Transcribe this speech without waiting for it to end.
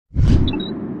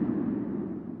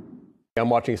I'm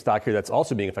watching a stock here that's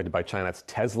also being affected by China. It's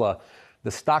Tesla.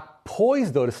 The stock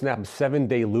poised, though, to snap a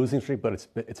 7-day losing streak, but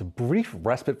it's a brief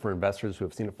respite for investors who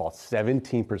have seen it fall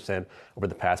 17% over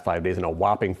the past 5 days and a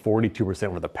whopping 42%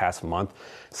 over the past month.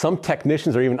 Some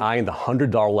technicians are even eyeing the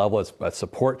 $100 level as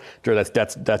support.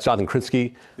 That's Jonathan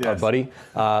Krinsky, yes, our buddy,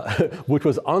 which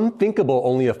was unthinkable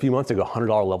only a few months ago. $100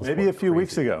 level. Maybe a few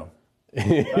weeks ago.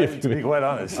 To be quite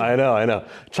honest. I know.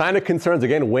 China concerns,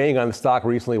 again, weighing on the stock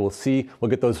recently. We'll see. We'll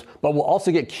get those. But we'll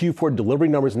also get Q4 delivery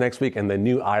numbers next week and the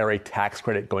new IRA tax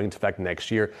credit going into effect next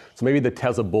year. So maybe the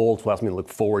Tesla bulls will have something to look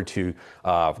forward to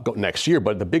next year.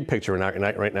 But the big picture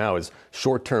right now is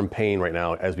short-term pain right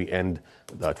now as we end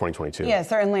 2022. Yeah,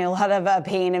 certainly a lot of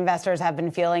pain investors have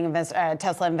been feeling,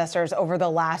 Tesla investors, over the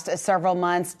last several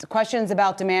months. Questions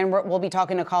about demand. We'll be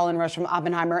talking to Colin Rush from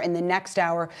Oppenheimer in the next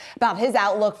hour about his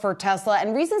outlook for Tesla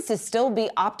and reasons to still be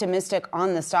optimistic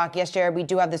on the stock. Yes, Jared, we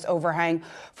do have this overhang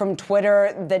from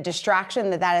Twitter, the distraction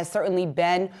that has certainly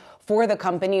been for the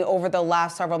company over the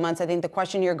last several months. I think the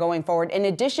question here going forward, in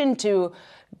addition to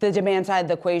the demand side of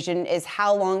the equation, is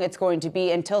how long it's going to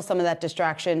be until some of that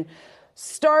distraction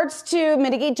starts to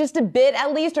mitigate just a bit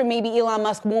at least, or maybe Elon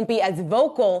Musk won't be as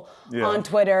vocal on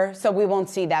Twitter, so we won't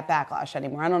see that backlash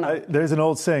anymore. I don't know. There's an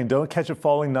old saying, don't catch a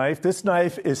falling knife. This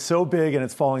knife is so big and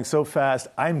it's falling so fast,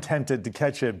 I'm tempted to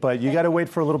catch it, but you got to wait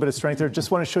for a little bit of strength there.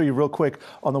 Just want to show you real quick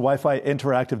on the Wi-Fi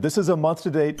Interactive. This is a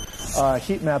month-to-date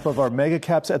heat map of our mega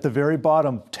caps at the very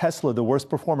bottom. Tesla, the worst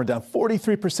performer, down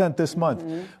 43% this month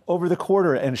over the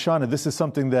quarter. And Shauna, this is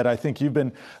something that I think you've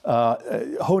been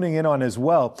honing in on as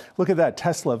well. Look at that.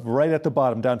 Tesla right at the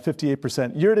bottom, down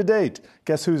 58%. Year to date,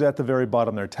 guess who's at the very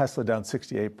bottom there? Tesla down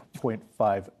 68.5%,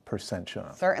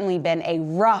 Shauna. Certainly been a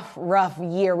rough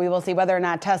year. We will see whether or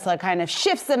not Tesla kind of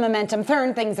shifts the momentum,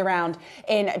 turn things around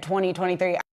in 2023.